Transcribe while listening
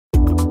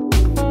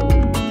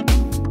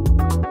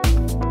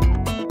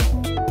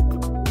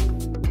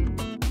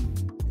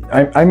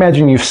I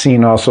imagine you've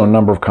seen also a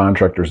number of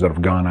contractors that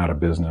have gone out of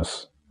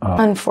business.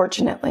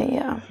 Unfortunately,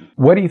 yeah.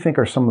 What do you think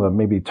are some of the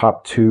maybe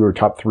top 2 or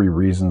top 3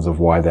 reasons of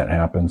why that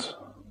happens?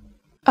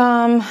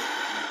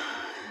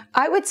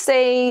 I would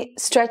say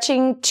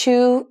stretching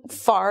too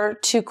far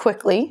too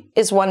quickly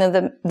is one of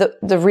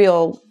the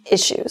real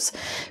issues.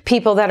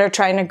 People that are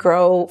trying to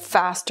grow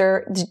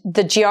faster,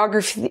 the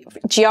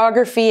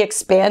geography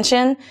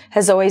expansion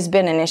has always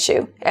been an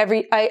issue.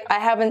 I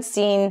haven't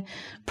seen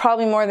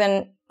probably more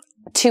than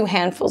 2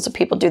 handfuls of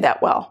people do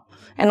that well.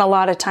 And a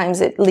lot of times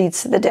it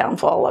leads to the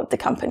downfall of the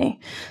company.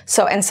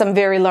 So, and some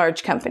very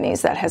large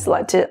companies that has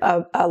led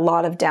to a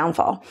lot of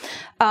downfall.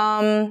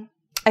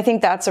 I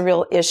think that's a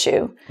real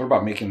issue. What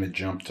about making the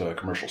jump to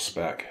commercial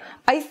spec?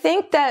 I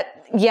think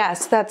that,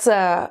 yes, that's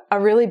a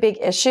really big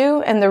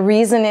issue. And the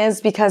reason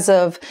is because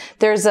of,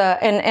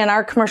 and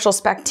our commercial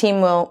spec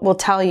team will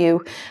tell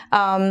you,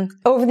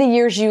 over the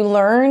years you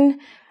learn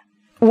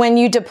when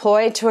you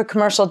deploy to a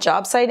commercial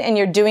job site and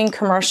you're doing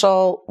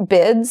commercial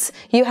bids,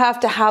 you have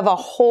to have a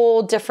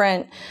whole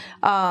different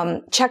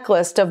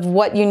checklist of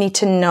what you need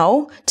to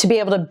know to be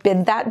able to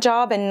bid that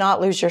job and not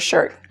lose your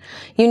shirt.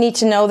 You need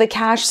to know the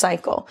cash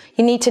cycle.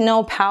 You need to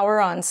know power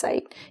on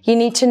site. You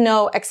need to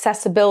know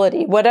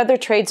accessibility. What other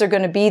trades are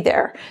going to be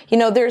there? You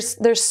know,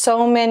 there's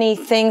so many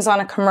things on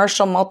a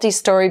commercial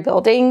multi-story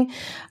building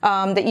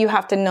that you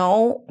have to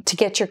know to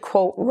get your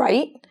quote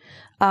right.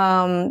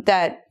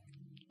 That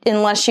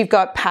unless you've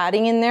got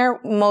padding in there,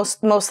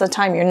 most of the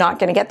time you're not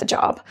going to get the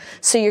job.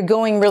 So you're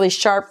going really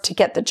sharp to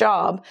get the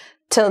job,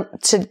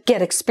 to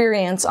get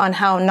experience on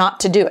how not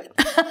to do it,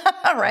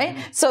 right?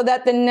 So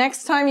that the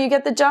next time you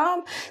get the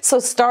job, so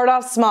start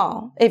off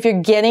small. If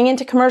you're getting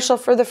into commercial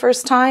for the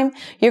first time,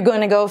 you're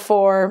going to go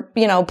for,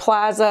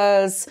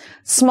 plazas,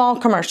 small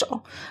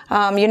commercial.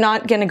 You're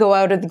not going to go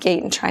out of the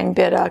gate and try and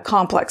bid a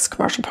complex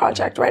commercial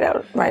project right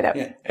out.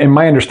 Yeah. And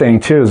my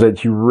understanding too is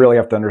that you really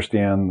have to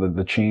understand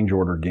the change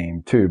order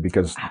game too,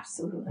 because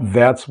Absolutely.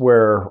 That's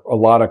where a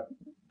lot of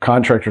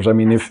contractors,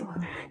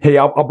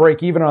 I'll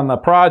break even on the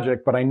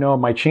project, but I know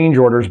my change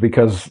orders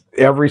because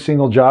every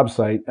single job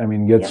site,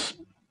 gets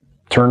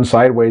turned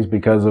sideways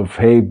because of,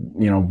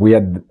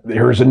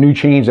 here's a new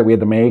change that we had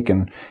to make.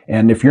 And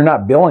if you're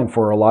not billing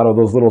for a lot of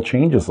those little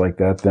changes like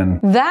that, then.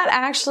 That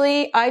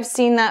actually, I've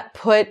seen that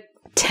put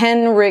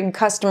 10 rig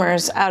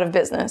customers out of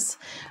business.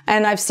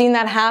 And I've seen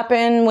that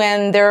happen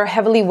when they're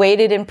heavily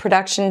weighted in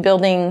production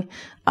building,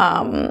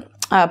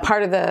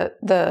 part of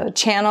the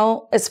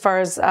channel as far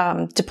as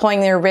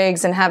deploying their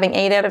rigs and having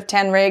 8 out of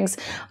 10 rigs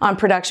on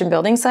production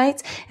building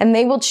sites. And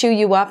they will chew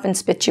you up and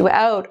spit you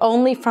out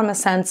only from a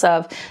sense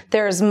of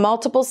there's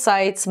multiple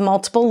sites,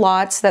 multiple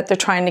lots that they're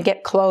trying to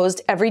get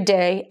closed every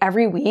day,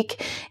 every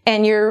week.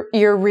 And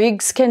your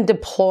rigs can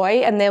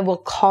deploy and they will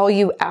call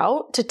you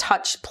out to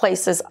touch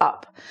places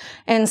up.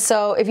 And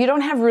so if you don't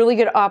have really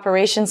good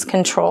operations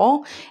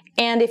control,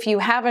 and if you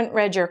haven't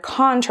read your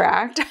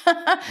contract,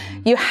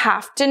 you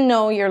have to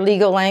know your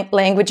legal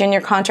language in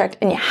your contract,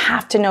 and you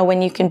have to know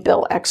when you can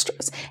bill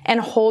extras and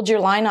hold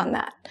your line on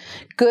that.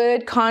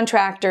 Good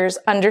contractors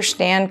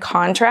understand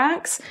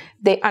contracts.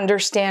 They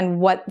understand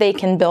what they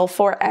can bill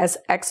for as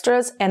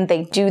extras, and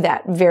they do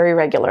that very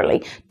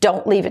regularly.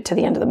 Don't leave it to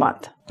the end of the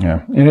month.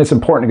 Yeah, and it's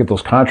important to get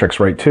those contracts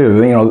right too.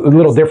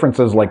 Little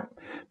differences like,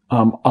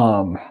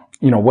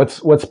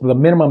 what's the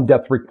minimum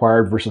depth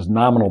required versus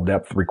nominal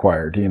depth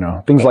required,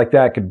 things like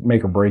that could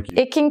make or break you.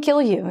 It can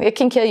kill you. It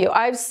can kill you.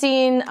 I've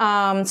seen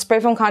spray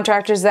foam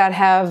contractors that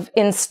have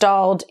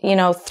installed,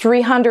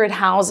 300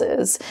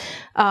 houses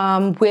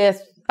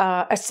with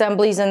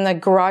assemblies in the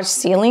garage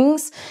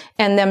ceilings,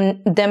 and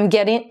them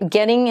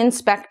getting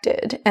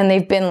inspected, and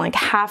they've been like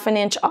half an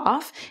inch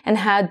off and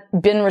had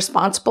been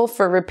responsible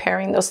for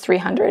repairing those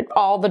 300,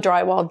 all the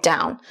drywall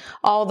down,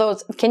 all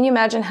those. Can you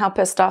imagine how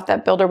pissed off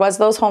that builder was?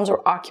 Those homes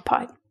were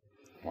occupied.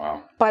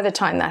 Wow. By the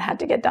time that had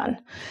to get done.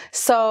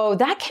 So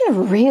that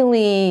can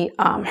really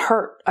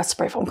hurt a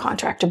spray foam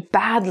contractor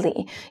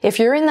badly. If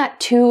you're in that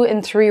 2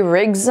 and 3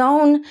 rig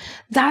zone,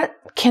 that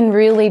can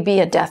really be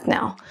a death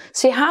knell.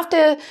 So you have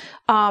to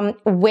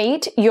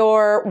weight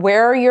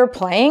where you're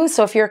playing.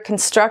 So if you're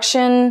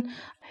construction,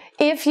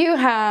 if you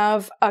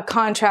have a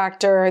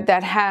contractor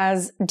that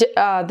has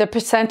the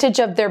percentage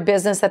of their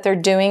business that they're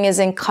doing is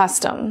in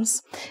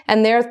customs,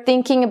 and they're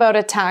thinking about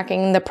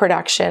attacking the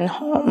production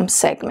home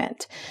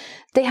segment,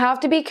 they have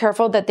to be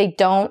careful that they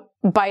don't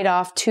bite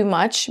off too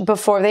much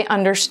before they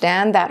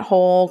understand that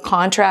whole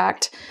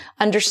contract,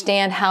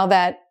 understand how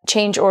that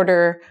change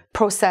order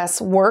process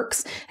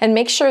works, and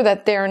make sure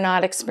that they're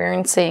not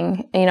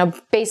experiencing,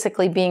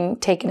 basically being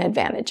taken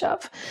advantage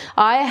of.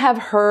 I have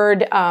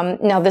heard, I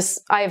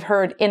have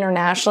heard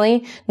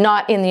internationally,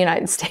 not in the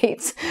United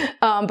States,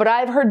 but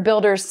I've heard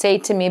builders say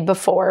to me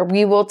before,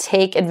 we will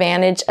take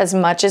advantage as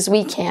much as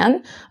we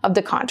can of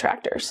the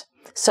contractors.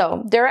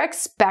 So they're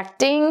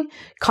expecting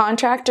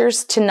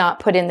contractors to not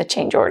put in the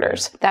change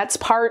orders. That's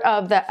part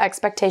of the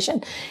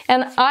expectation.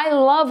 And I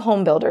love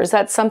home builders.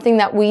 That's something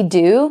that we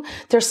do.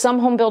 There's some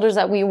home builders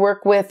that we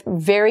work with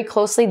very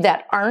closely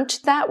that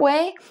aren't that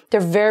way.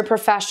 They're very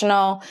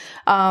professional,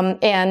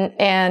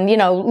 and you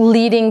know,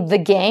 leading the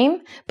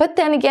game. But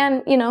then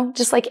again, you know,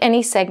 just like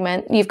any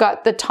segment, you've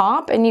got the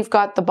top and you've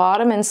got the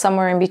bottom and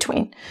somewhere in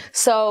between.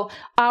 So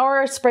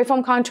our spray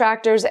foam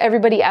contractors,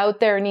 everybody out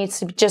there needs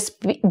to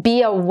just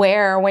be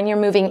aware when you're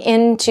moving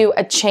into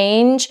a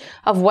change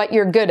of what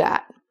you're good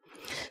at.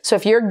 So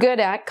if you're good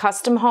at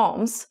custom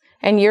homes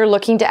and you're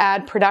looking to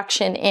add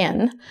production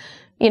in,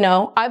 you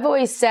know, I've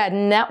always said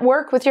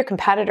network with your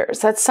competitors.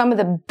 That's some of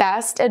the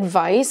best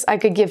advice I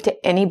could give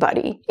to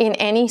anybody in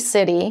any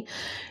city.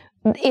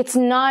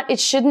 It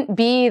shouldn't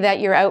be that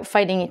you're out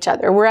fighting each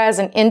other. Whereas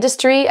an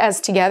industry,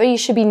 as together, you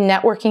should be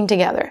networking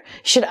together.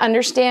 You should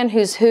understand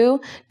who's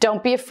who.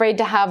 Don't be afraid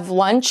to have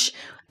lunch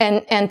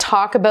and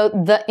talk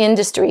about the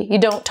industry. You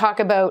don't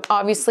talk about,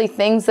 obviously,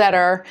 things that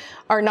are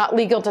not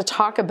legal to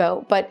talk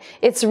about, but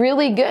it's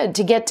really good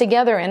to get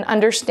together and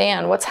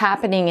understand what's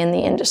happening in the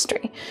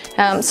industry,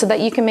 so that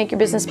you can make your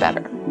business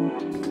better.